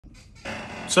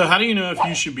So how do you know if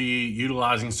you should be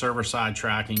utilizing server-side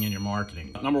tracking in your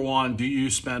marketing? Number one, do you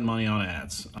spend money on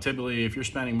ads? Typically, if you're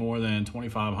spending more than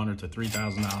 $2,500 to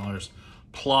 $3,000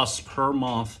 plus per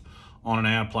month on an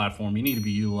ad platform, you need to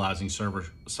be utilizing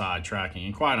server-side tracking.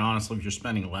 And quite honestly, if you're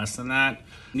spending less than that,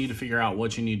 you need to figure out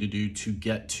what you need to do to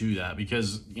get to that.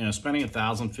 Because spending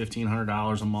 $1,000,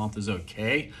 $1,500 a month is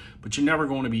okay, but you're never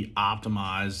going to be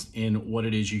optimized in what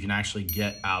it is you can actually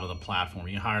get out of the platform.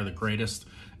 You hire the greatest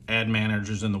ad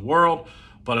managers in the world,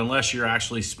 but unless you're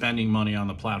actually spending money on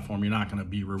the platform, you're not going to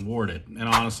be rewarded. And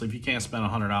honestly, if you can't spend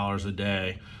 $100 a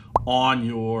day on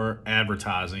your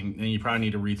advertising, then you probably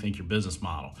need to rethink your business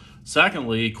model.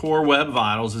 Secondly, core web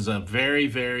vitals is a very,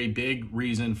 very big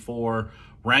reason for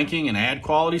ranking and ad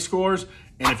quality scores.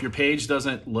 And if your page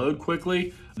doesn't load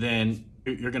quickly, then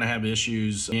you're going to have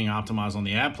issues being optimized on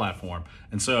the ad platform.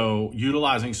 And so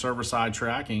utilizing server-side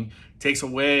tracking takes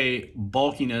away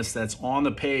bulkiness that's on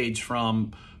the page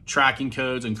from tracking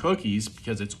codes and cookies,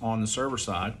 because it's on the server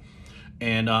side,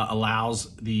 and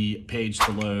allows the page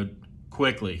to load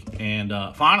quickly. And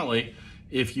finally,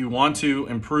 if you want to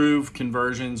improve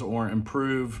conversions or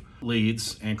improve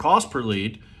leads and cost per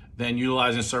lead, then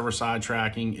utilizing server-side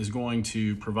tracking is going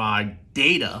to provide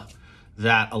data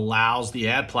that allows the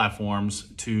ad platforms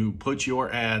to put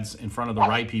your ads in front of the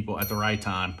right people at the right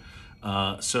time,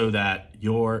 so that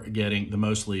you're getting the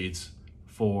most leads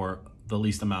for the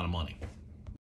least amount of money.